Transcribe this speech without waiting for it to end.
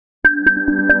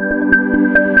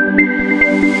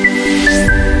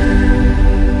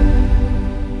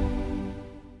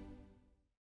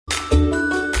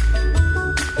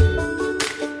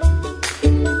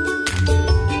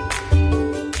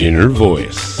Inner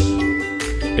Voice,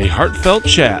 a heartfelt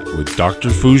chat with Dr.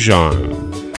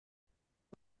 Foojan.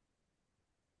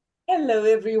 Hello,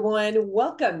 everyone.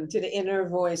 Welcome to the Inner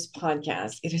Voice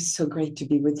podcast. It is so great to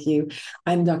be with you.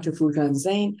 I'm Dr. Foojan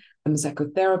Zeine. I'm a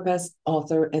psychotherapist,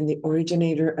 author, and the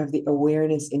originator of the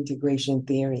awareness integration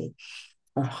theory.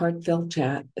 Our heartfelt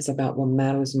chat is about what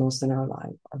matters most in our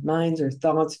life, our minds, our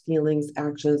thoughts, feelings,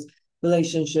 actions,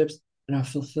 relationships, and our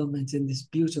fulfillment in this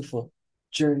beautiful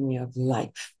journey of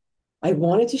life. I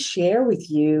wanted to share with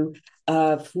you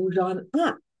Foojan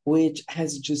app, which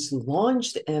has just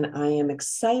launched, and I am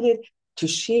excited to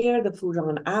share the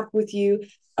Foojan app with you.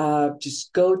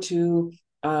 Just go to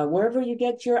wherever you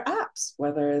get your apps,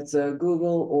 whether it's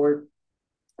Google or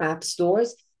app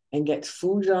stores, and get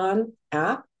Foojan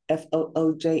app,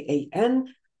 Foojan.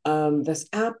 This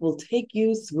app will take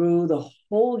you through the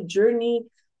whole journey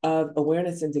of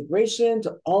awareness integration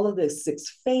to all of the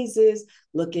 6 phases,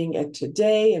 looking at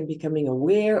today and becoming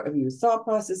aware of your thought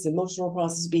process, emotional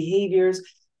process, behaviors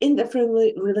in different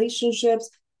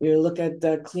relationships. You look at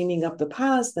cleaning up the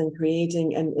past and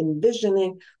creating and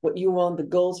envisioning what you want, the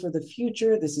goals for the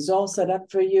future. This is all set up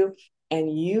for you.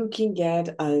 And you can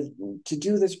get to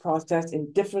do this process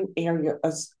in different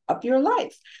areas of your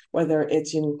life, whether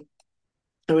it's in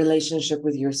a relationship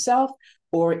with yourself,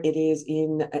 or it is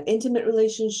in an intimate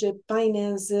relationship,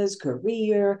 finances,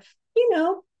 career,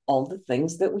 all the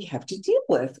things that we have to deal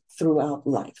with throughout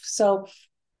life. So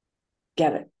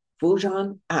get it,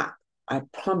 Foojan app. I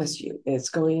promise you, it's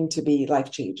going to be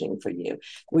life-changing for you.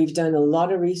 We've done a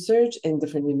lot of research in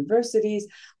different universities,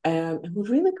 and we've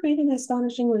really created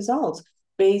astonishing results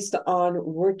based on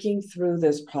working through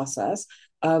this process.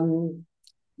 In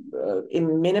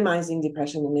minimizing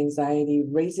depression and anxiety,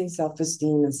 raising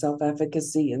self-esteem and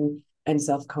self-efficacy and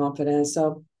self-confidence.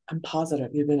 So I'm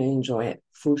positive you're going to enjoy it.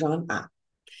 Foojan app.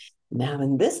 Now,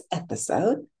 in this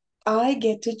episode, I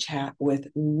get to chat with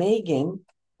Megan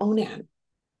Onan.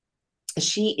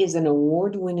 She is an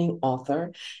award-winning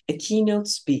author, a keynote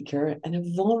speaker, and a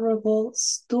vulnerable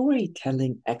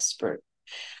storytelling expert.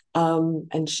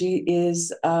 And she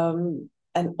is an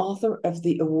author of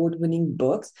the award-winning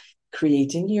books,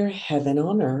 Creating Your Heaven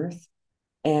on Earth.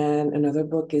 And another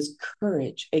book is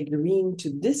Courage, Agreeing to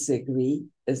Disagree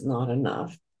is Not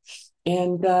Enough.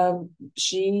 And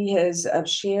she has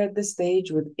shared the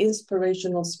stage with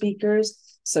inspirational speakers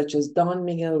such as Don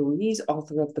Miguel Ruiz,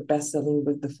 author of the best-selling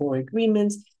book, The Four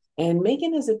Agreements. And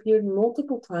Megan has appeared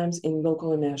multiple times in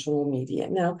local and national media.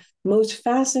 Now, most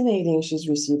fascinating, she's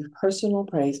received personal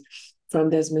praise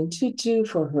from Desmond Tutu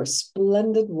for her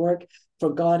splendid work for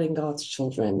God and God's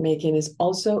children. Megan is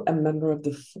also a member of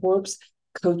the Forbes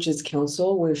Coaches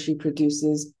Council, where she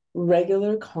produces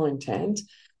regular content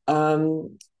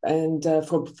and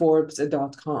for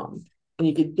Forbes.com. And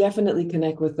you could definitely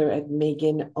connect with her at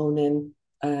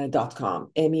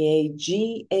meganonan.com,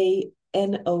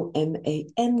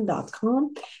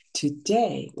 meganoman.com.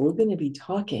 Today, we're going to be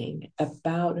talking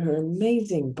about her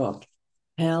amazing book,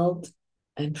 Held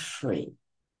and Free,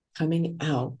 Coming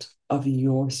Out of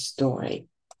Your Story.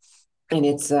 And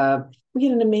it's we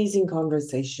had an amazing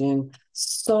conversation,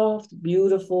 soft,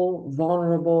 beautiful,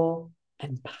 vulnerable,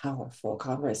 and powerful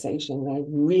conversation. I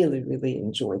really, really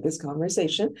enjoyed this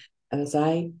conversation, as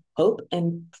I hope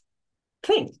and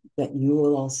think that you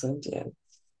will also do.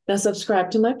 Now,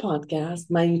 subscribe to my podcast,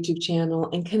 my YouTube channel,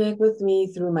 and connect with me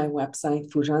through my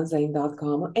website,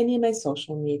 foojanzeine.com, or any of my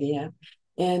social media.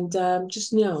 And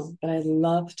just know that I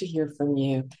love to hear from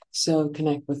you. So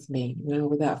connect with me. Now,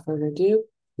 without further ado,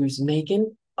 here's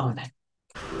Megan Onan.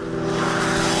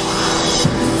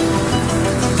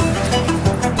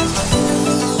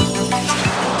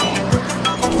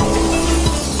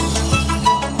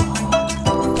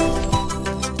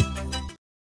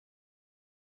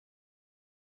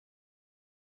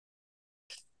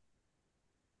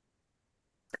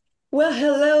 Well,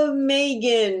 hello,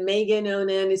 Megan. Megan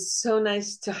Onan, it's so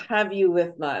nice to have you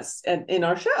with us in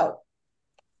our show.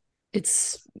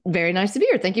 It's very nice to be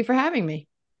here. Thank you for having me.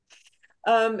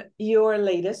 Your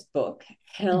latest book,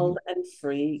 Held and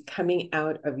Free, Coming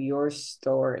Out of Your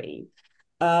Story.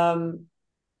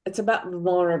 It's about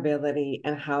vulnerability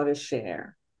and how to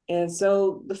share. And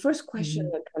so the first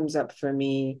question that comes up for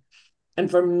me,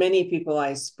 and for many people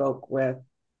I spoke with,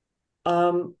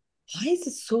 why is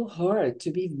it so hard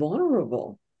to be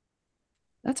vulnerable?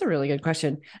 That's a really good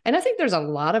question. And I think there's a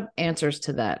lot of answers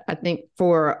to that. I think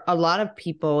for a lot of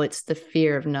people, it's the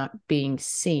fear of not being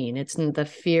seen. It's the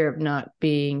fear of not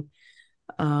being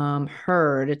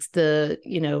heard. It's the,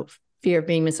 fear of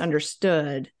being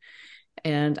misunderstood.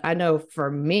 And I know for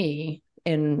me,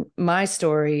 in my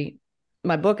story,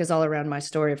 my book is all around my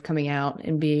story of coming out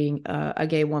and being a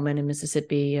gay woman in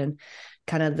Mississippi, and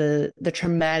kind of the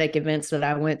traumatic events that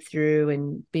I went through,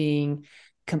 and being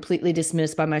completely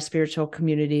dismissed by my spiritual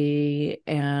community,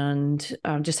 and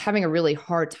just having a really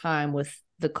hard time with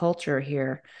the culture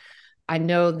here. I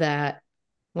know that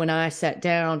when I sat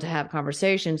down to have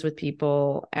conversations with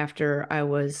people after I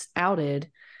was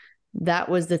outed, that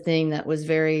was the thing that was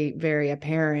very, very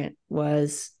apparent,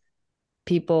 was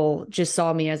people just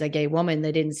saw me as a gay woman.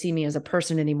 They didn't see me as a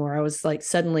person anymore. I was like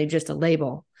suddenly just a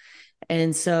label.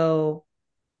 And so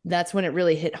that's when it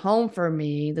really hit home for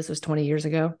me. This was 20 years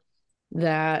ago,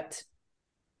 that,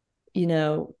 you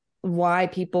know, why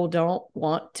people don't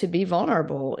want to be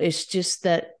vulnerable. It's just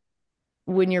that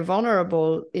when you're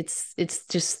vulnerable, it's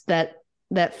just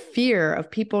that fear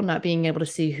of people not being able to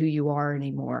see who you are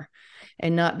anymore,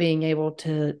 and not being able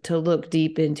to look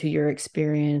deep into your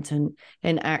experience and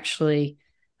actually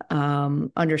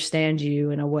understand you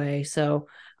in a way. So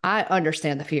I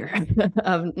understand the fear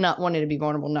of not wanting to be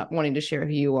vulnerable, not wanting to share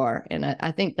who you are. And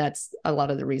I think that's a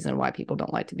lot of the reason why people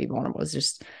don't like to be vulnerable, is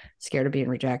just scared of being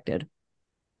rejected.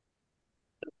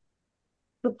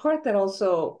 The part that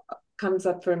also comes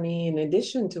up for me, in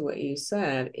addition to what you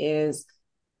said, is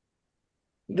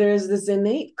there's this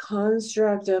innate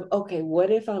construct of, okay, what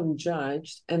if I'm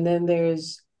judged? And then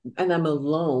and I'm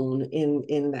alone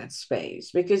in that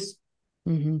space, because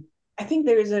I think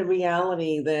there is a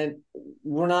reality that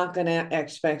we're not going to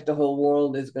expect the whole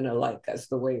world is going to like us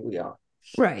the way we are.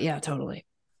 Right. Yeah, totally.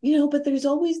 But there's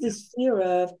always this fear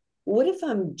of, what if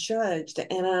I'm judged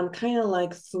and I'm kind of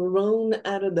like thrown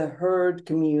out of the herd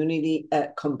community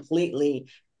completely?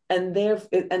 And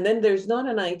then there's not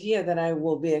an idea that I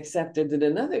will be accepted in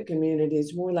another community.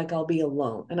 It's more like I'll be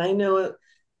alone. And I know,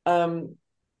 from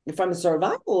a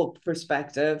survival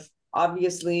perspective,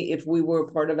 obviously, if we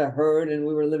were part of a herd and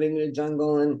we were living in a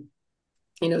jungle and,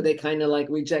 they kind of like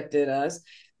rejected us,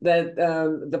 that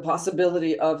the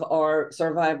possibility of our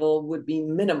survival would be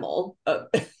minimal.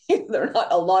 There are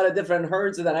not a lot of different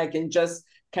herds that I can just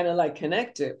kind of like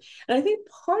connect to. And I think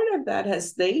part of that has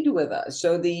stayed with us.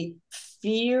 So the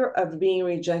fear of being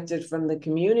rejected from the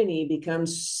community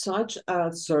becomes such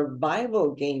a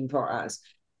survival game for us,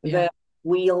 that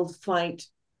we'll fight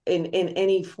in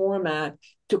any format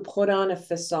to put on a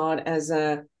facade as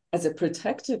a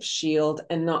protective shield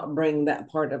and not bring that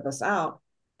part of us out.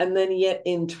 And then yet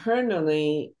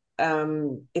internally,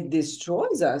 it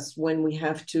destroys us when we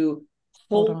have to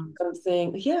hold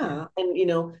something. Yeah.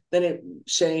 And, then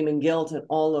shame and guilt and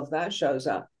all of that shows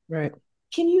up. Right.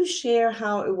 Can you share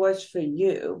how it was for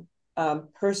you,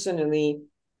 personally,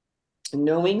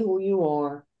 knowing who you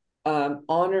are,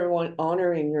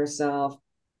 honoring yourself,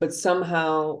 but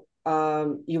somehow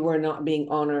you were not being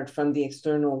honored from the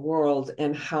external world,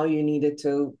 and how you needed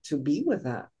to be with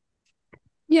that?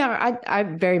 Yeah, I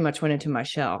very much went into my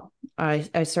shell.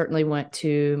 I certainly went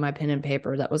to my pen and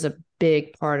paper. That was a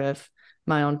big part of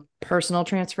my own personal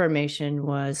transformation,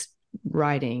 was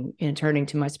writing and turning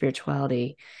to my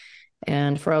spirituality.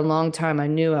 And for a long time, I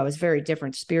knew I was very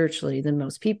different spiritually than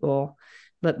most people.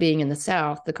 But being in the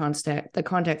South, the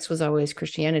context was always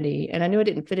Christianity. And I knew I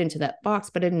didn't fit into that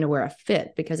box, but I didn't know where I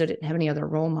fit because I didn't have any other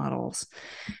role models.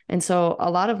 And so a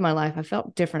lot of my life, I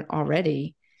felt different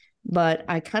already. But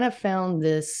I kind of found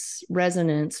this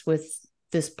resonance with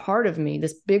this part of me,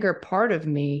 this bigger part of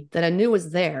me that I knew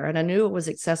was there, and I knew it was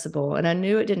accessible, and I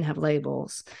knew it didn't have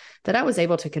labels, that I was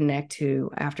able to connect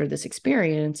to after this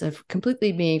experience of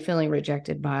completely feeling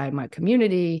rejected by my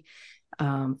community,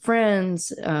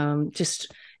 friends,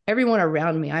 just everyone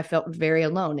around me. I felt very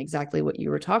alone, exactly what you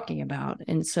were talking about.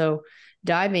 And so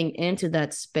diving into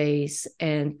that space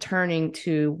and turning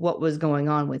to what was going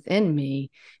on within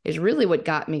me is really what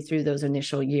got me through those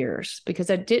initial years, because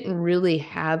I didn't really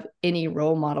have any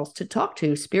role models to talk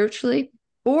to spiritually,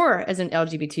 or as an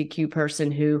LGBTQ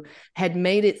person who had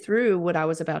made it through what I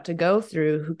was about to go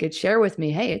through, who could share with me,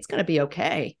 hey, it's going to be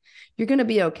okay. You're going to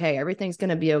be okay. Everything's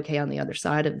going to be okay on the other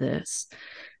side of this.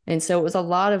 And so it was a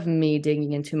lot of me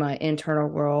digging into my internal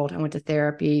world. I went to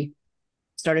therapy,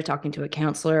 started talking to a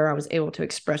counselor. I was able to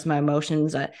express my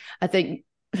emotions. I think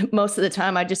most of the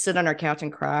time I just sit on our couch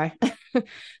and cry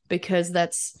because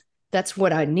that's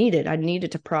what I needed. I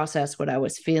needed to process what I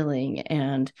was feeling.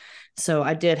 And so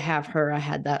I did have her. I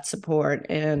had that support.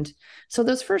 And so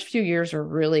those first few years were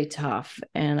really tough.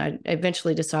 And I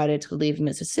eventually decided to leave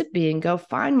Mississippi and go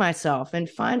find myself and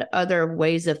find other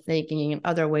ways of thinking and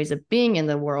other ways of being in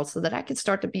the world so that I could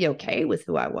start to be okay with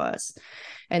who I was.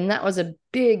 And that was a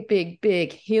big, big,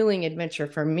 big healing adventure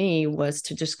for me, was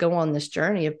to just go on this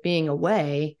journey of being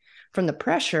away from the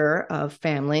pressure of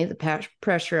family, the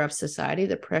pressure of society,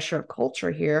 the pressure of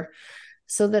culture here,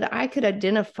 so that I could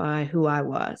identify who I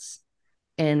was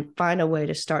and find a way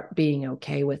to start being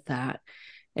okay with that.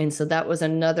 And so that was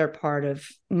another part of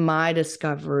my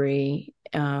discovery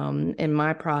in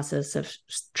my process of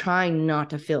trying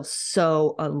not to feel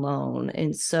so alone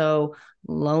and so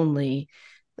lonely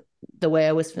the way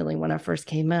I was feeling when I first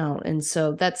came out. And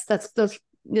so that's those,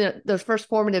 those first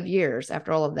formative years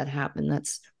after all of that happened.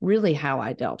 That's really how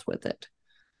I dealt with it.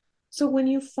 So when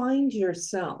you find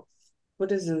yourself,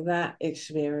 what is that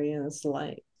experience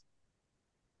like?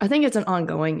 I think it's an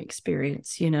ongoing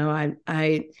experience.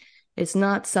 It's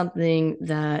not something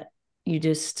that you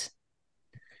just,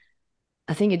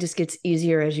 I think it just gets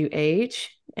easier as you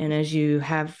age and as you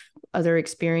have other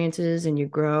experiences and you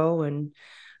grow. And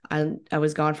I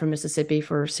was gone from Mississippi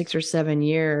for 6 or 7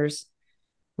 years.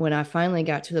 When I finally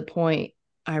got to the point,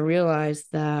 I realized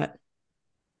that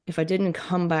if I didn't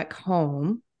come back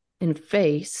home and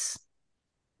face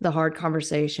the hard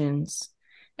conversations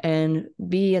and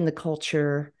be in the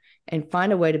culture and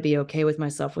find a way to be okay with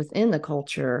myself within the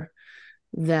culture,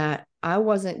 that I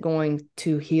wasn't going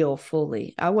to heal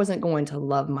fully. I wasn't going to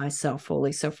love myself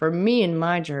fully. So for me in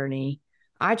my journey,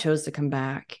 I chose to come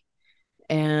back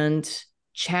and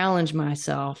challenge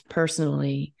myself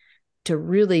personally to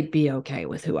really be okay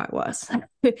with who I was.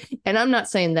 And I'm not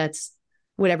saying that's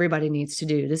what everybody needs to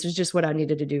do. This is just what I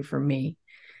needed to do for me.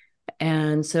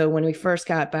 And so when we first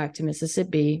got back to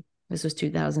Mississippi, this was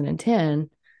 2010,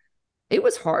 it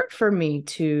was hard for me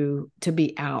to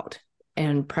be out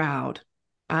and proud.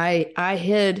 I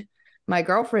hid my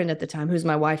girlfriend at the time, who's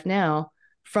my wife now,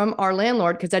 from our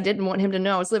landlord because I didn't want him to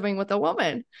know I was living with a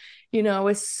woman.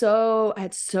 I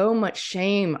had so much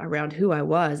shame around who I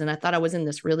was. And I thought I was in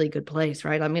this really good place,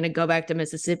 right? I'm going to go back to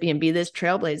Mississippi and be this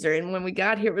trailblazer. And when we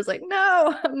got here, it was like,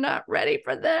 no, I'm not ready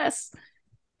for this.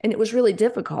 And it was really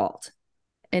difficult.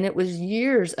 And it was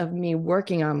years of me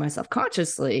working on myself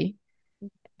consciously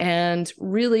and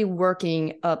really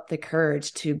working up the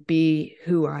courage to be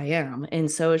who I am.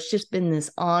 And so it's just been this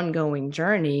ongoing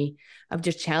journey of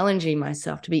just challenging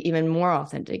myself to be even more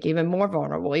authentic, even more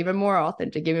vulnerable, even more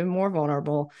authentic, even more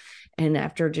vulnerable. And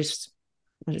after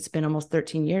it's been almost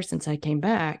 13 years since I came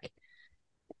back,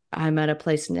 I'm at a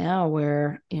place now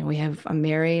where, I'm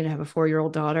married, I have a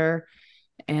 4-year-old daughter,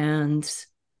 and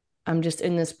I'm just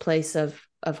in this place of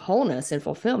wholeness and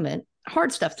fulfillment.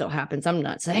 Hard stuff still happens. I'm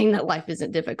not saying that life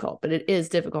isn't difficult, but it is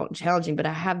difficult and challenging. But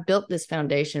I have built this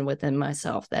foundation within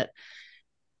myself that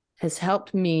has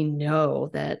helped me know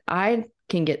that I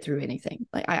can get through anything.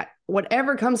 Like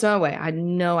whatever comes my way, I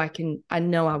know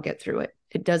I'll get through it.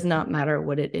 It does not matter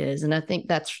what it is. And I think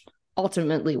that's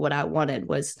ultimately what I wanted,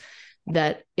 was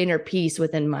that inner peace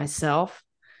within myself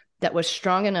that was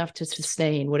strong enough to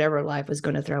sustain whatever life was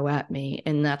going to throw at me.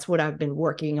 And that's what I've been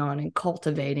working on and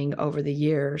cultivating over the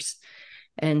years.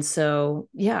 And so,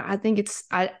 yeah, I think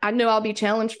I know I'll be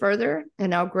challenged further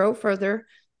and I'll grow further,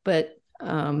 but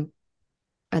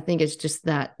I think it's just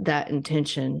that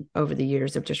intention over the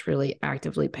years of just really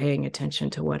actively paying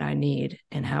attention to what I need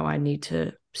and how I need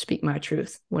to speak my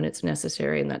truth when it's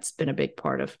necessary. And that's been a big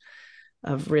part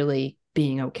of really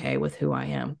being okay with who I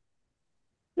am.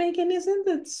 Megan, isn't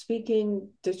that speaking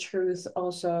the truth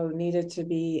also needed to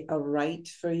be a right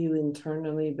for you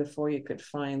internally before you could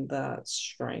find the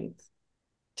strength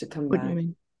to come What back? do you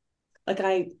mean?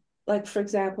 Like for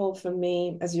example, for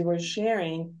me, as you were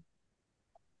sharing,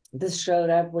 this showed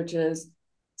up, which is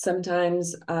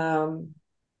sometimes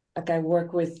like I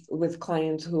work with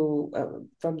clients who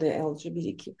from the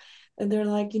LGBTQ, and they're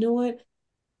like, you know what?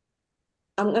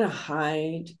 I'm gonna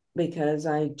hide because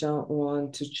I don't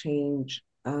want to change.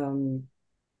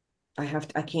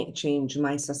 I can't change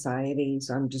my society,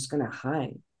 so I'm just gonna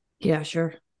hide. Yeah,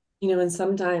 sure. And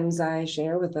sometimes I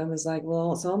share with them, it's like,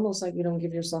 well, it's almost like you don't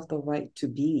give yourself the right to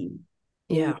be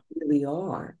who Yeah. you really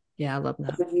are. Yeah, I love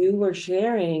that. When you were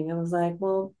sharing, I was like,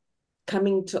 well,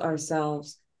 coming to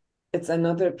ourselves, it's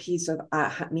another piece of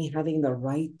me having the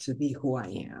right to be who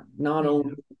I am. Not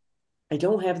only I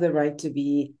don't have the right to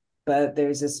be, but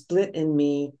there's a split in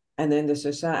me. And then the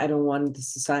society, I don't want the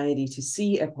society to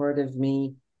see a part of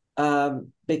me,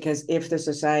 because if the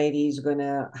society is going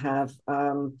to have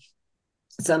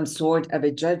some sort of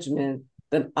a judgment,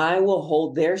 then I will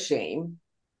hold their shame.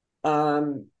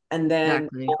 And then,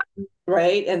 Exactly.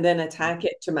 right, and then attach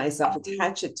it to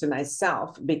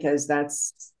myself, because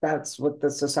that's what the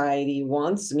society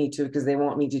wants me to, because they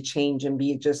want me to change and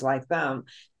be just like them.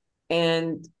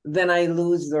 And then I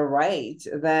lose the right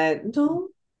that no,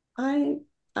 I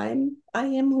am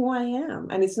who I am.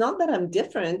 And it's not that I'm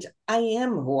different. I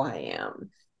am who I am.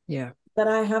 Yeah. But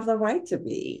I have the right to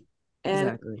be. And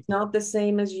Exactly. not the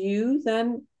same as you,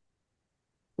 then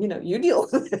you deal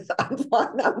with it. I'm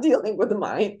fine. I'm dealing with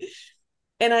mine.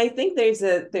 And I think there's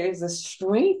a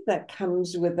strength that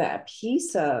comes with that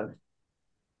piece of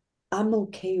I'm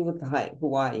okay with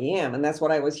who I am. And that's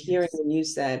what I was hearing Yes. when you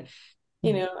said,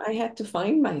 I had to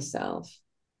find myself.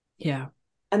 Yeah.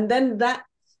 And then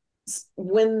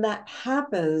when that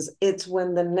happens, it's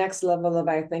when the next level of,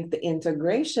 I think, the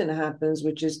integration happens,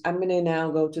 which is I'm going to now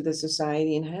go to the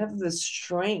society and have the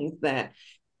strength that,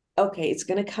 okay, it's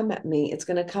going to come at me. It's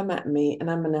going to come at me. And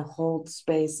I'm going to hold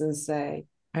space and say,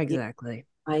 yeah, Exactly.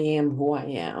 I am who I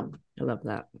am. I love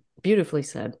that. Beautifully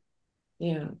said.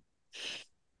 Yeah.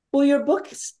 Well, your book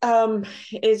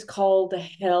is called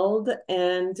Held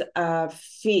and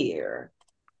Fear.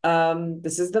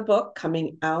 This is the book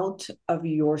Coming Out of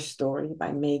Your Story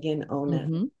by Megan Ona.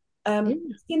 Mm-hmm. Yeah.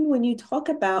 And when you talk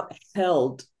about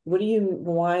held,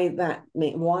 why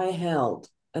held?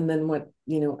 And then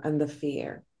and the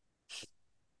fear.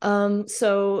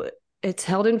 So it's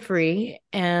held and free.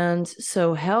 And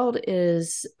so held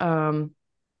is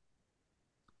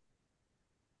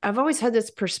I've always had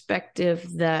this perspective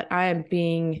that I am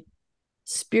being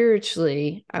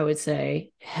spiritually, I would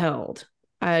say, held.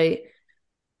 I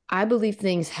believe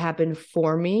things happen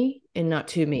for me and not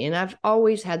to me. And I've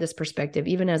always had this perspective,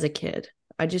 even as a kid.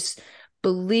 I just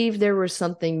believe there was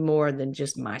something more than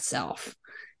just myself,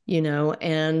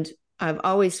 and I've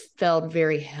always felt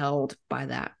very held by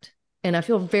that. And I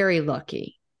feel very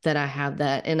lucky that I have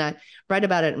that. And I write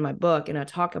about it in my book, and I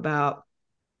talk about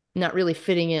not really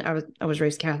fitting in. I was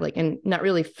raised Catholic and not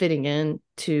really fitting in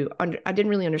I didn't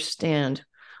really understand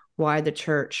why the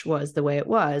church was the way it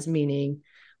was, meaning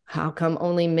how come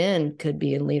only men could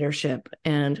be in leadership?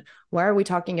 And why are we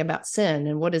talking about sin?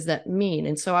 And what does that mean?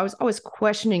 And so I was always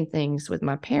questioning things with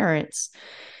my parents.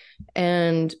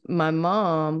 And my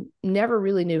mom never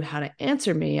really knew how to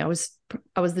answer me. I was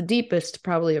the deepest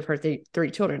probably of her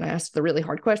three children. I asked the really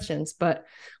hard questions. But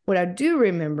what I do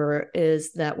remember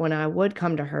is that when I would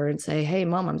come to her and say, hey,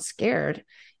 Mom, I'm scared,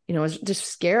 I was just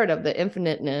scared of the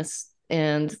infiniteness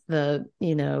and the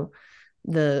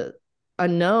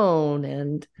unknown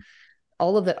and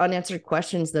all of the unanswered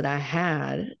questions that I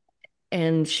had.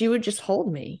 And she would just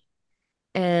hold me,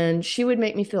 and she would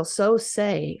make me feel so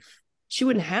safe. She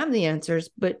wouldn't have the answers,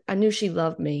 but I knew she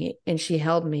loved me, and she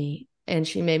held me, and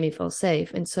she made me feel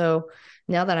safe. And so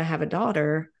now that I have a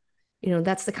daughter,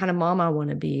 that's the kind of mom I want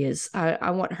to be. Is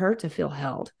I want her to feel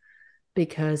held,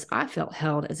 because I felt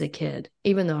held as a kid,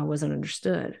 even though I wasn't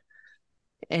understood.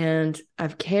 And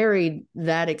I've carried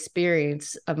that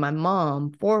experience of my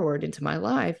mom forward into my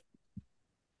life,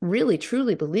 really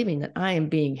truly believing that I am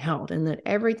being held, and that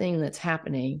everything that's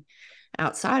happening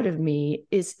outside of me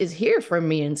is here for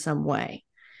me in some way.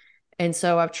 And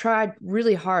so I've tried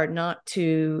really hard not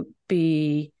to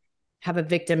have a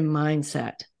victim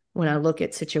mindset when I look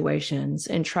at situations,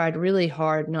 and tried really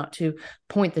hard not to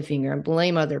point the finger and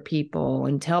blame other people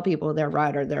and tell people they're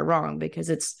right or they're wrong, because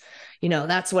it's,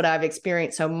 that's what I've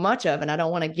experienced so much of, and I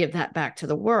don't want to give that back to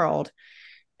the world.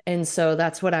 And so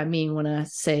that's what I mean when I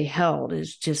say held,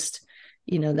 is just,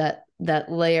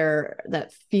 that layer,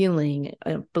 that feeling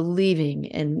of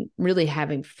believing and really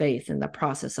having faith in the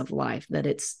process of life, that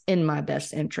it's in my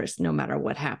best interest no matter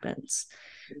what happens.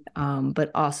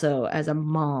 But also as a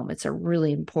mom, it's a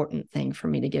really important thing for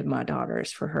me to give my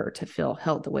daughters, for her to feel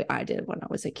held the way I did when I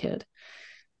was a kid.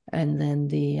 And then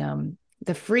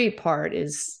the free part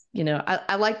is,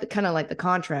 I like the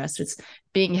contrast. It's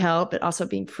being held, but also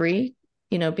being free.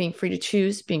 Being free to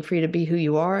choose, being free to be who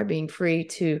you are, being free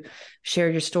to share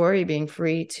your story, being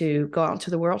free to go out into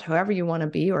the world however you want to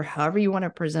be or however you want to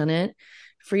present it.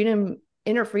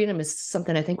 Inner freedom is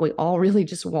something I think we all really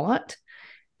just want,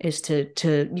 is to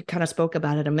you kind of spoke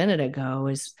about it a minute ago,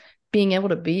 is being able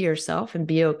to be yourself and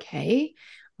be okay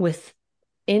with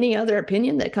any other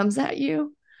opinion that comes at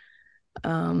you.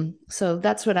 So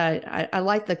that's what I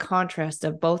like, the contrast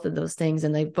of both of those things.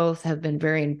 And they both have been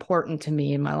very important to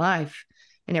me in my life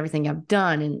and everything I've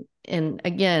done. And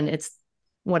again, it's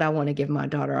what I want to give my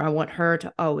daughter. I want her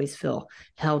to always feel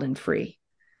held and free.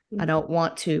 I don't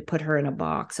want to put her in a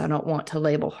box. I don't want to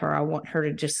label her. I want her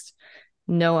to just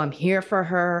know I'm here for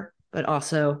her, but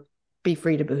also be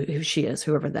free to be who she is,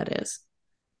 whoever that is.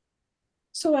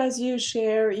 So as you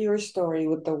share your story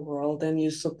with the world and you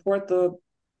support the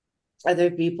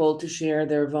other people to share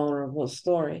their vulnerable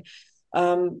story,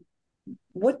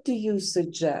 what do you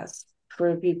suggest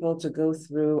for people to go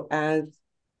through as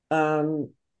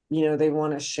they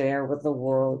want to share with the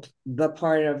world the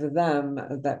part of them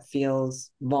that feels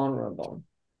vulnerable?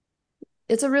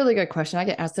 It's a really good question. I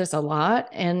get asked this a lot,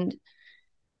 and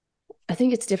I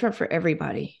think it's different for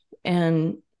everybody.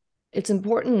 And it's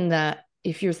important that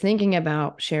if you're thinking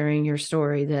about sharing your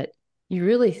story, that you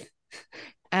really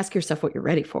ask yourself what you're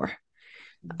ready for.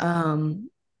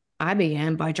 I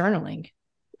began by journaling,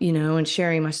 and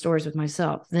sharing my stories with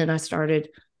myself. Then I started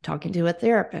talking to a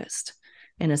therapist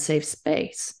in a safe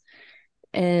space.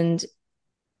 And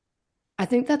I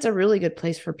think that's a really good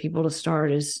place for people to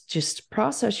start, is just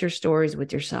process your stories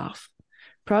with yourself.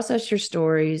 Process your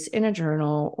stories in a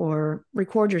journal, or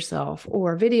record yourself,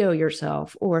 or video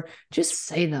yourself, or just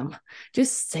say them.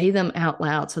 Just say them out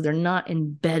loud so they're not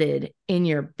embedded in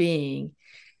your being,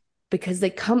 because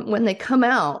when they come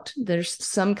out, there's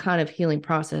some kind of healing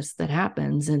process that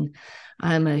happens. And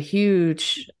I'm a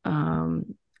huge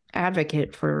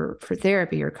advocate for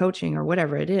therapy or coaching or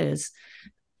whatever it is,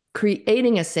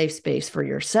 creating a safe space for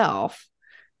yourself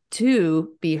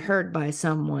to be heard by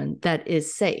someone that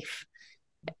is safe.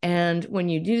 And when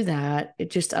you do that,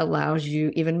 it just allows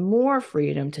you even more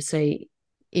freedom to say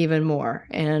even more.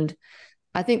 And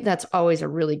I think that's always a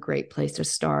really great place to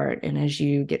start. And as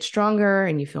you get stronger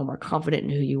and you feel more confident in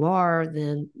who you are,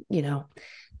 then,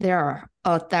 there are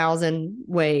 1,000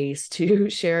 ways to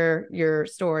share your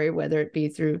story, whether it be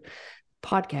through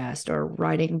podcast or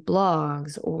writing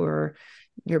blogs or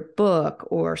your book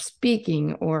or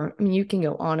speaking, or you can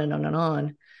go on and on and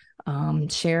on.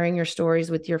 Sharing your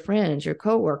stories with your friends, your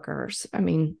coworkers.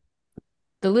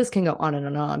 The list can go on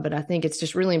and on, but I think it's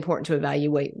just really important to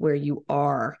evaluate where you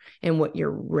are and what you're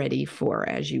ready for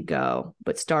as you go.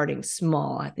 But starting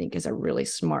small, I think, is a really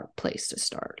smart place to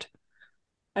start.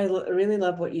 I really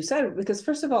love what you said, because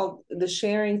first of all, the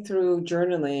sharing through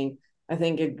journaling, I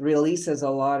think it releases a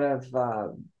lot of,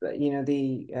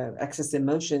 the excess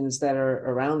emotions that are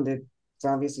around it. So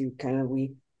obviously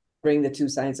we bring the two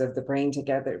sides of the brain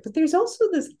together. But there's also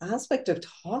this aspect of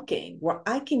talking where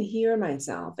I can hear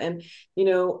myself. And,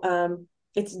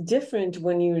 it's different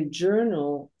when you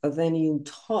journal than you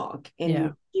talk and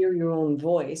you hear your own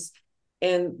voice.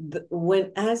 And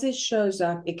as it shows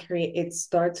up, it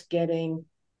starts getting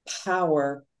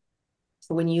power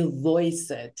when you voice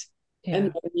it. Yeah.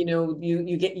 And,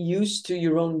 you get used to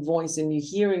your own voice and you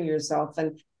hearing yourself,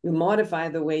 and you modify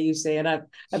the way you say it.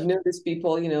 I've noticed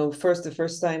people, the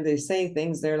first time they say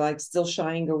things, they're like still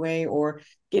shying away or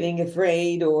getting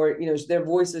afraid, or, their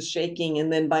voice is shaking.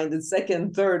 And then by the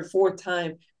second, third, fourth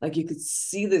time, like you could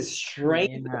see this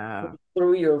shrink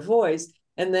through your voice.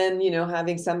 And then,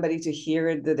 having somebody to hear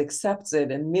it that accepts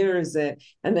it and mirrors it,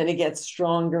 and then it gets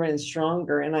stronger and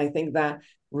stronger. And I think that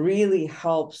really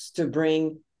helps to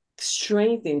bring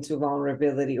strength into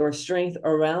vulnerability, or strength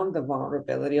around the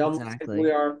vulnerability.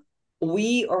 Exactly.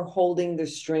 We are holding the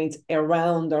strength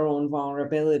around our own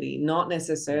vulnerability, not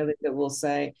necessarily that we'll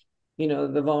say,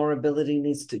 the vulnerability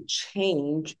needs to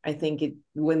change. I think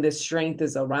when the strength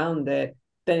is around it,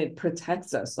 then it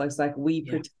protects us. It's like we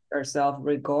protect ourselves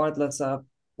regardless of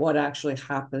what actually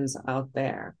happens out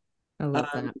there. I love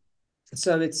that.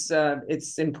 So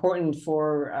it's important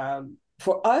for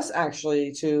us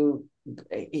actually to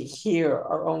hear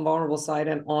our own vulnerable side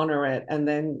and honor it, and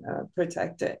then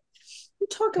protect it. You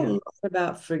talk a lot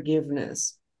about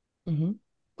forgiveness. Mm-hmm.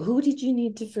 Who did you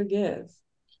need to forgive?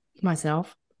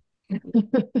 Myself.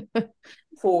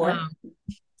 For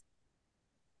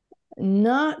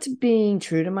not being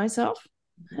true to myself.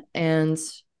 And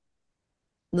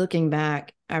looking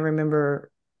back, I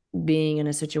remember being in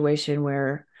a situation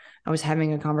where I was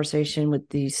having a conversation with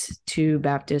these two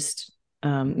Baptist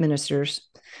ministers,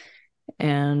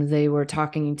 and they were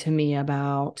talking to me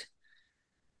about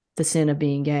the sin of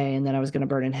being gay and that I was going to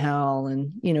burn in hell,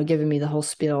 and, giving me the whole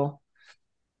spiel.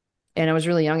 And I was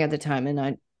really young at the time. And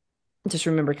I just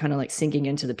remember kind of like sinking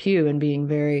into the pew and being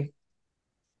very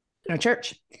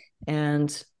church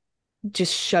and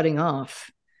just shutting off.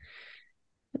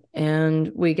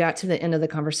 And we got to the end of the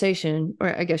conversation, or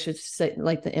I guess I should say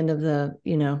like the end of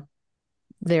the,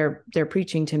 they're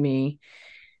preaching to me.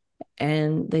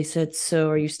 And they said, "So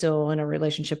are you still in a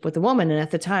relationship with a woman?" And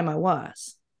at the time I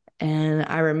was. And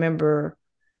I remember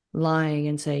lying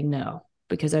and saying no,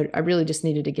 because I really just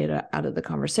needed to get out of the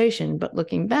conversation. But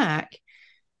looking back,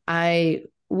 I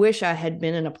wish I had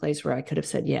been in a place where I could have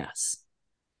said yes.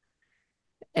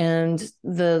 And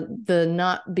the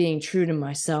not being true to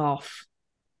myself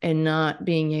and not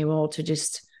being able to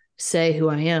just say who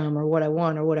I am or what I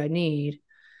want or what I need,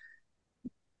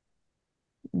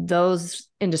 those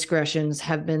indiscretions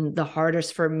have been the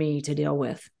hardest for me to deal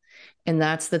with. And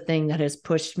that's the thing that has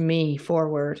pushed me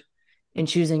forward in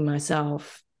choosing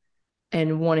myself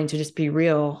and wanting to just be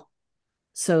real,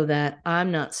 so that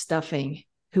I'm not stuffing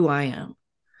who I am.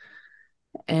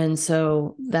 And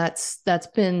so that's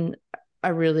been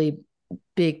a really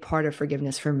big part of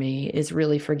forgiveness for me, is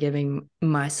really forgiving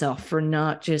myself for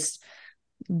not just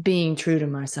being true to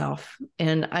myself.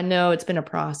 And I know it's been a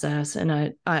process, and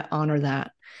I honor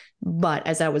that. But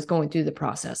as I was going through the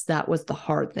process, that was the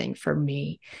hard thing for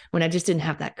me, when I just didn't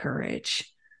have that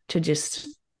courage to just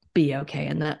be okay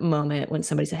in that moment when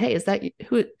somebody said, "Hey, is that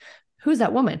who's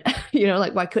that woman?"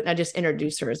 Like, why couldn't I just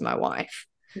introduce her as my wife?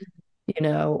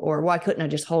 Or why couldn't I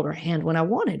just hold her hand when I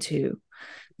wanted to?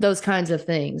 Those kinds of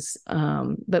things.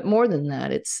 But more than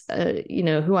that, it's,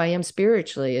 who I am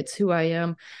spiritually. It's who I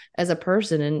am as a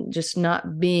person, and just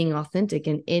not being authentic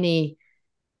in any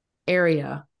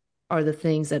area are the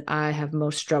things that I have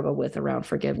most struggled with around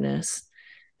forgiveness,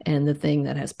 and the thing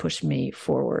that has pushed me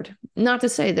forward. Not to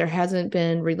say there hasn't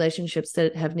been relationships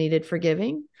that have needed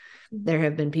forgiving. There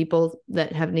have been people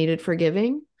that have needed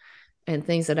forgiving, and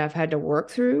things that I've had to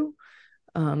work through.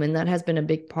 And that has been a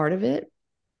big part of it.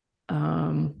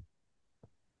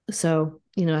 So,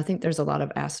 I think there's a lot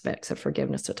of aspects of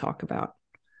forgiveness to talk about.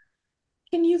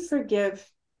 Can you forgive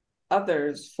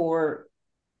others for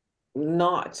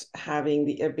not having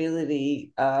the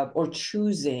ability or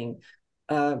choosing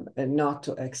not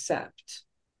to accept?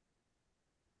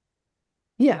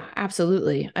 Yeah,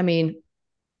 absolutely. I mean,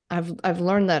 I've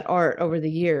learned that art over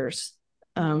the years,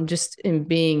 just in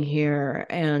being here.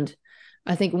 And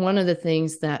I think one of the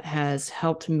things that has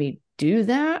helped me do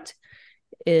that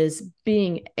is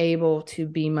being able to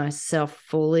be myself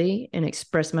fully and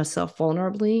express myself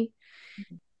vulnerably.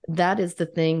 That is the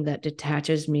thing that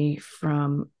detaches me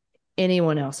from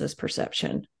anyone else's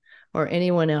perception, or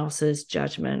anyone else's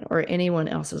judgment, or anyone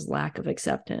else's lack of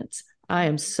acceptance. I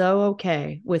am so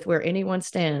okay with where anyone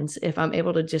stands if I'm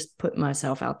able to just put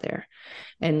myself out there.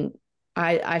 And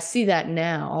I see that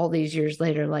now, all these years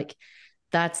later, like,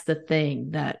 that's the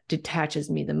thing that detaches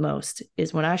me the most,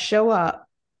 is when I show up,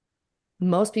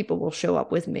 most people will show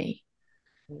up with me.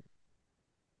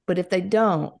 But if they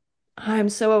don't, I'm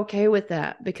so okay with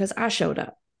that, because I showed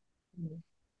up.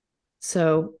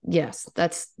 So yes,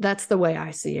 that's the way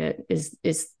I see it,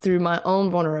 is through my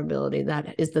own vulnerability.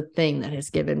 That is the thing that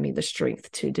has given me the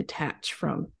strength to detach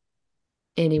from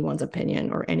anyone's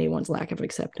opinion or anyone's lack of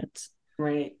acceptance.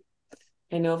 Right.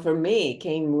 I know for me, it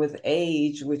came with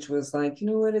age, which was like, you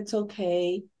know what, it's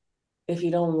okay if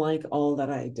you don't like all that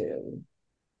I do.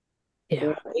 Yeah.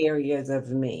 Or areas of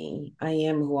me. I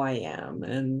am who I am.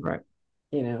 And, Right.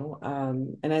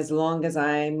 And as long as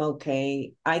I'm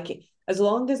okay, as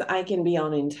long as I can be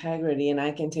on integrity and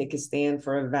I can take a stand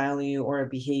for a value or a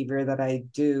behavior that I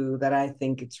do, that I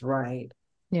think it's right.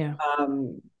 Yeah.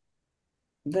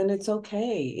 Then it's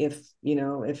okay if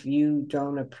you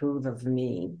don't approve of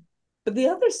me. But the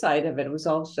other side of it was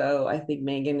also, I think,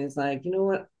 Megan, is like, you know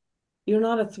what? You're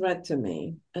not a threat to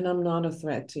me, and I'm not a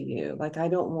threat to you. Like, I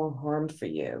don't want harm for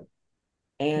you,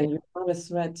 and Yeah. you're not a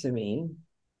threat to me,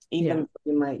 even Yeah.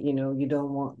 though you might, you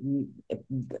don't want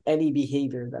any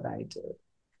behavior that I do.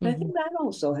 And I think that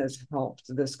also has helped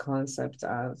this concept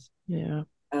of Yeah.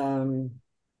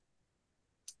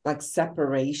 like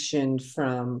separation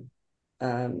from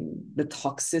the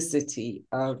toxicity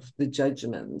of the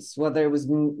judgments, whether it was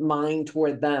mine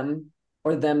toward them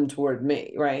or them toward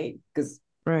me, right? Because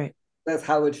Right. that's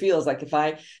how it feels. Like, if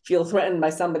I feel threatened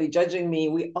by somebody judging me,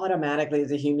 we automatically,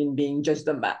 as a human being, judge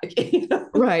them back.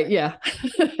 Right. Yeah.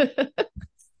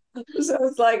 So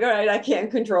it's like, all right, I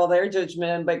can't control their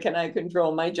judgment, but can I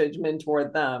control my judgment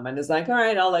toward them? And it's like, all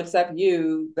right, I'll accept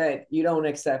you, but you don't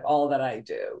accept all that I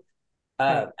do.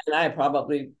 Right. And I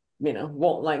probably,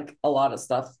 won't like a lot of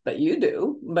stuff that you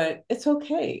do, but it's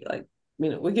okay. Like,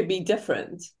 we could be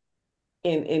different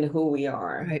in who we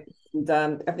are. Right.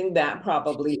 And I think that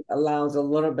probably allows a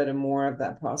little bit more of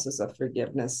that process of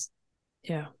forgiveness.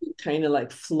 Yeah. Kind of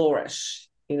like flourish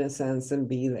in a sense and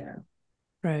be there.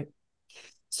 Right.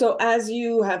 So as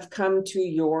you have come to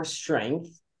your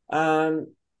strength,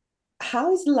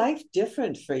 how is life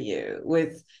different for you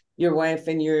with your wife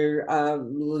and your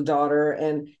daughter?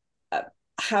 And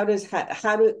how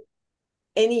do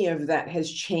any of that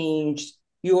has changed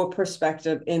your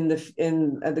perspective in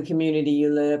the community you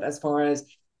live, as far as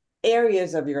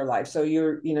areas of your life? So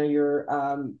your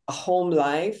home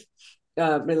life,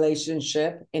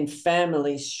 relationship, and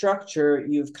family structure,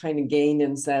 you've kind of gained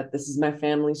and said, this is my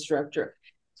family structure.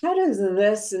 How does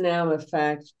this now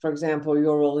affect, for example,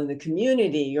 your role in the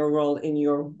community, your role in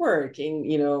your work, in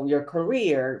your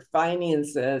career,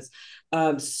 finances,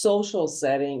 social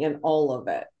setting, and all of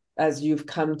it, as you've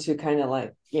come to kind of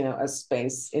like a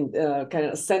space in kind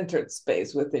of a centered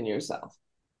space within yourself?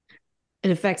 It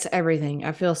affects everything.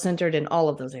 I feel centered in all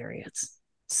of those areas.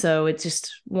 So it's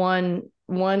just one,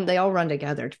 they all run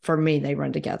together. For me, they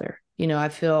run together. I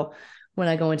feel when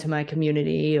I go into my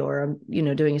community, or,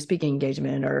 doing a speaking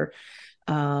engagement, or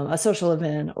a social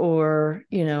event, or,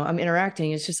 I'm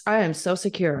interacting, it's just, I am so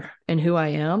secure in who I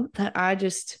am that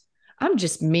I'm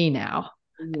just me now.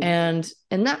 Mhm.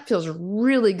 And that feels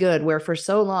really good, where for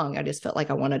so long I just felt like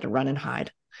I wanted to run and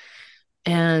hide.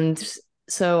 And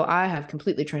so I have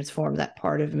completely transformed that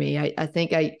part of me. I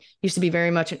think I used to be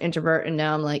very much an introvert, and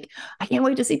now I'm like, I can't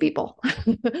wait to see people.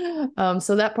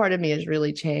 So that part of me has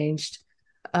really changed.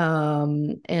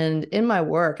 And in my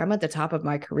work, I'm at the top of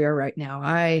my career right now.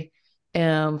 I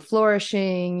am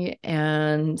flourishing,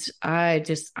 and I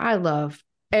love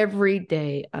every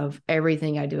day of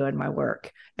everything I do in my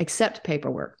work, except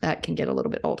paperwork. That can get a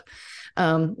little bit old.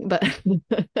 But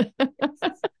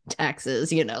taxes,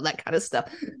 that kind of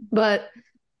stuff. But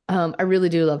I really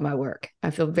do love my work.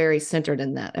 I feel very centered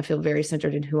in that. I feel very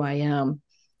centered in who I am.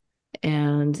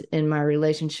 And in my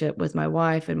relationship with my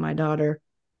wife and my daughter,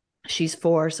 she's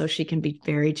 4, so she can be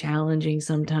very challenging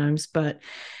sometimes, but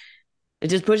it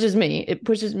just pushes me. It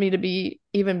pushes me to be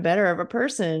even better of a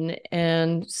person.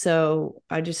 And so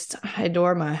I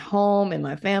adore my home and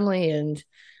my family. And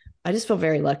I just feel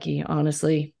very lucky,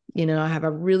 honestly. I have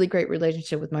a really great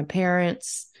relationship with my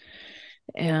parents.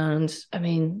 And I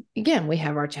mean, again, we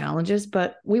have our challenges,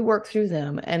 but we work through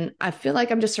them. And I feel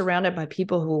like I'm just surrounded by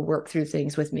people who will work through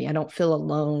things with me. I don't feel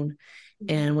alone.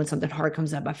 And when something hard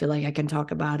comes up, I feel like I can talk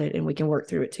about it and we can work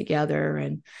through it together.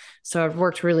 And so I've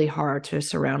worked really hard to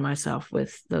surround myself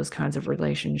with those kinds of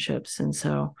relationships. And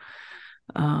so,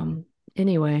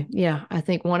 anyway, yeah, I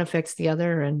think one affects the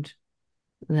other, and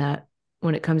that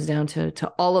when it comes down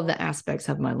to all of the aspects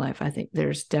of my life, I think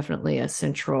there's definitely a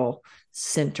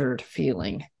centered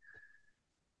feeling.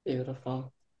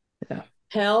 Beautiful. Yeah.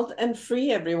 Held and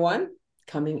Free, everyone.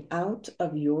 Coming Out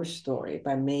of Your Story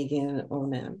by Megan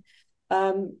Onan.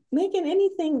 Megan,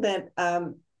 anything that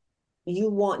you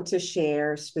want to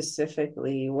share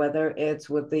specifically, whether it's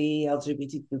with the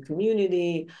LGBTQ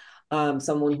community,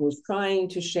 someone who's trying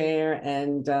to share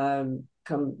and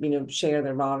share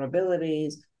their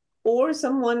vulnerabilities, or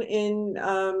someone in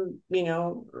the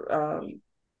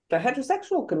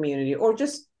heterosexual community, or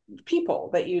just people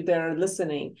that are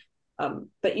listening,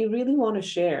 that you really want to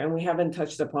share and we haven't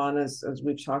touched upon as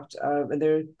we've talked.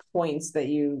 There are points that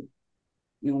you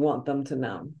want them to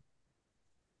know.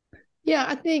 Yeah,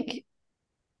 I think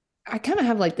I kind of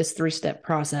have like this 3-step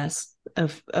process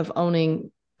of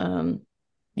owning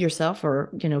yourself,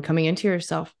 or coming into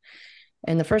yourself.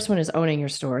 And the first one is owning your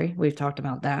story. We've talked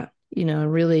about that.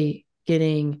 Really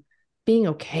being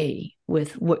okay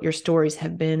with what your stories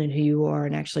have been and who you are,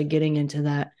 and actually getting into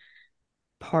that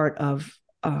part of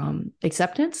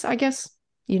acceptance, I guess.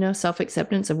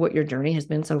 Self-acceptance of what your journey has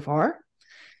been so far.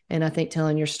 And I think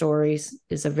telling your stories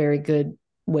is a very good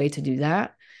way to do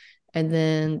that. And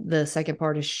then the second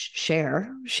part is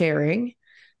sharing,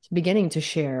 beginning to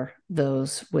share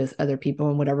those with other people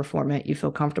in whatever format you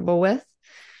feel comfortable with.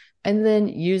 And then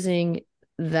using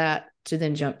that to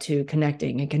then jump to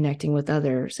connecting with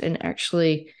others, and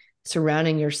actually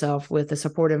surrounding yourself with a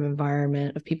supportive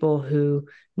environment of people who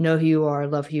know who you are,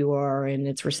 love who you are, and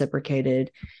it's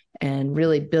reciprocated, and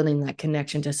really building that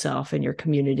connection to self and your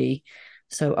community.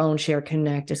 So own, share,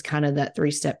 connect is kind of that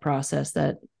 3-step process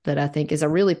that I think is a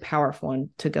really powerful one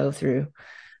to go through,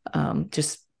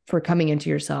 just for coming into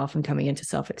yourself and coming into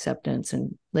self-acceptance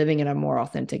and living in a more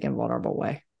authentic and vulnerable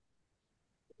way.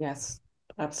 Yes,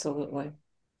 absolutely.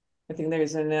 I think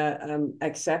there's an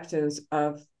acceptance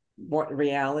of what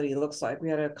reality looks like. We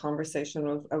had a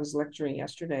conversation I was lecturing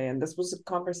yesterday, and this was a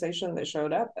conversation that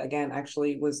showed up again,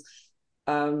 actually was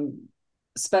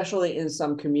especially in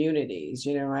some communities.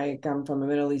 I come from a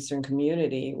Middle Eastern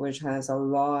community, which has a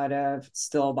lot of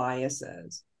still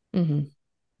biases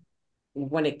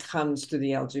when it comes to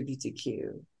the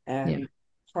LGBTQ. And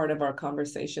part of our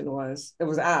conversation it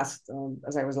was asked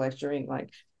as I was lecturing, like,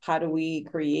 how do we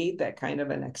create that kind of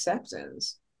an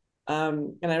acceptance?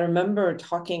 And I remember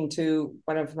talking to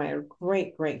one of my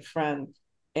great friends,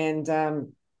 and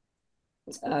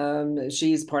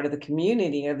she's part of the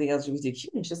community of the LGBTQ.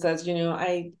 And she says,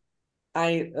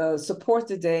 I support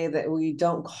the day that we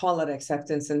don't call it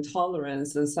acceptance and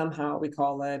tolerance, and somehow we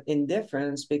call it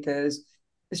indifference, because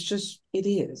it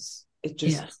is. It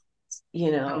just,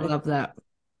 I love that.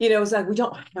 It's like we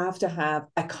don't have to have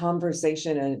a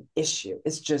conversation and an issue.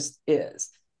 It just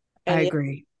is. And I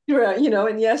agree.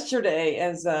 And yesterday,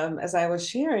 as I was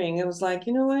sharing, it was like,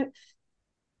 what?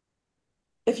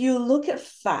 If you look at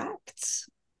facts,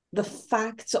 the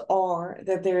facts are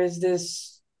that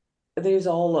there's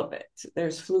all of it.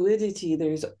 There's fluidity.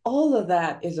 There's all of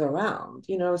that is around.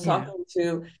 I was talking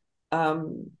to a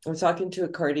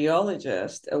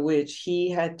cardiologist, which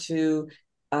he had to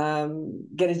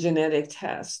get a genetic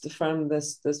test from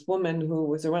this woman who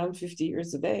was around 50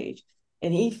 years of age,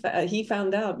 and he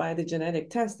found out by the genetic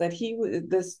test that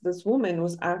this woman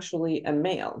was actually a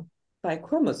male by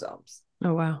chromosomes.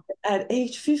 Oh, wow. At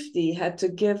age 50, had to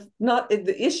give, not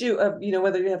the issue of,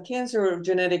 whether you have cancer or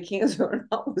genetic cancer or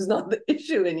not was not the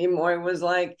issue anymore. It was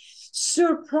like,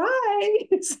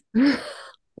 surprise.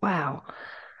 Wow.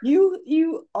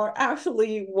 You are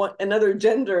actually another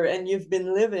gender, and you've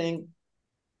been living,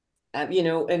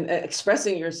 and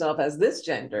expressing yourself as this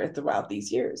gender throughout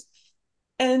these years.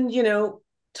 And,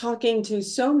 talking to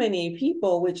so many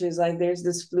people, which is like, there's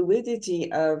this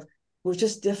fluidity of, we're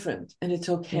just different and it's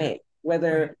okay.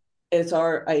 Whether right. It's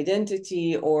our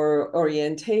identity or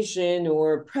orientation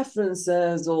or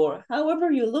preferences or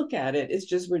however you look at it, it's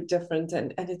just we're different,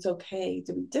 and it's okay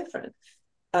to be different.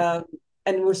 And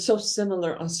we're so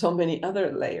similar on so many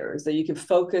other layers that you can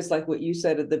focus, like what you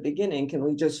said at the beginning, can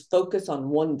we just focus on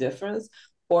one difference,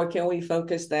 or can we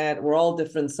focus that we're all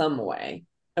different some way?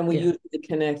 And we usually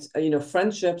connect,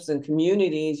 friendships and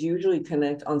communities usually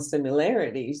connect on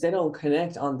similarities. They don't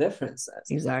connect on differences.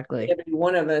 Exactly. Every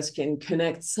one of us can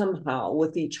connect somehow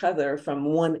with each other from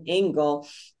one angle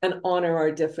and honor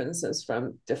our differences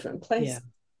from different places. Yeah.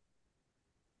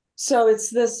 So it's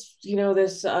this,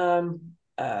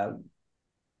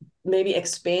 maybe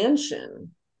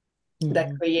expansion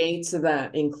that creates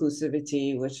that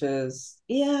inclusivity, which is,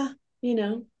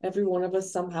 every one of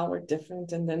us somehow are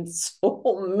different, and then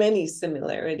so many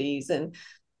similarities. And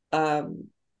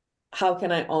how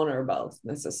can I honor both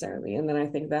necessarily? And then I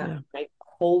think that might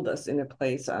hold us in a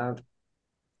place of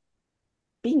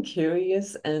being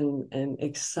curious and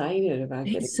excited about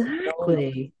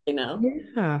exactly getting to know,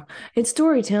 yeah. And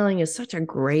storytelling is such a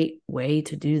great way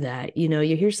to do that.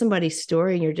 You hear somebody's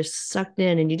story and you're just sucked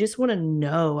in, and you just want to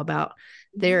know about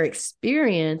their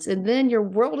experience, and then your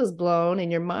world is blown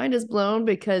and your mind is blown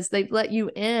because they've let you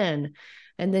in,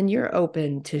 and then you're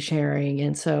open to sharing.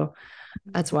 And so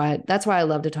that's why I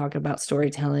love to talk about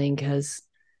storytelling, because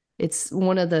it's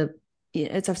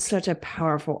such a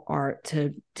powerful art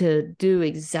to do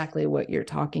exactly what you're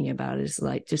talking about, is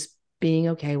like just being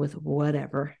okay with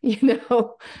whatever.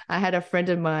 I had a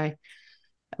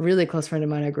really close friend of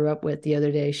mine I grew up with the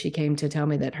other day. She came to tell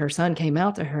me that her son came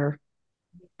out to her,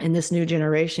 and this new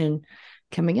generation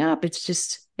coming up,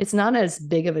 it's not as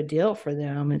big of a deal for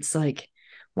them. It's like,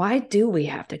 why do we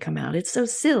have to come out? It's so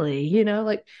silly,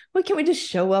 like, why can't we just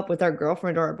show up with our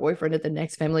girlfriend or our boyfriend at the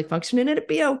next family function and it'd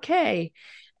be okay?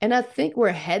 And I think we're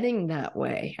heading that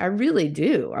way. I really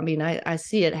do. I mean, I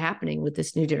see it happening with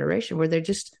this new generation where they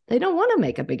don't want to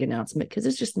make a big announcement because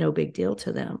it's just no big deal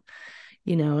to them,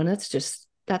 and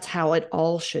that's how it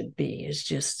all should be, is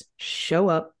just show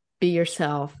up, be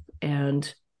yourself,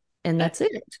 and that's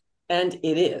it. And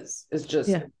it is. It's just,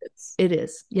 it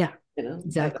is. Yeah,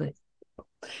 exactly.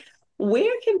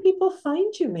 Where can people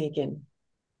find you, Megan?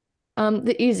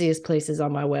 The easiest place is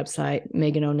on my website,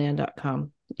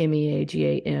 meganonan.com,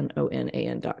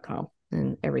 MEAGANONAN.com,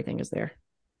 and everything is there.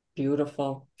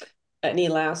 Beautiful. Any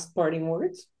last parting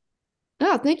words?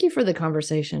 Oh, thank you for the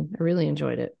conversation. I really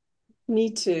enjoyed it.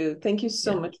 Me too. Thank you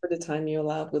so much for the time you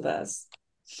allowed with us.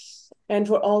 And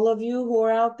for all of you who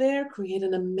are out there, create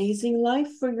an amazing life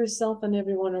for yourself and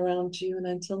everyone around you. And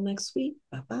until next week,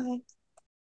 bye-bye.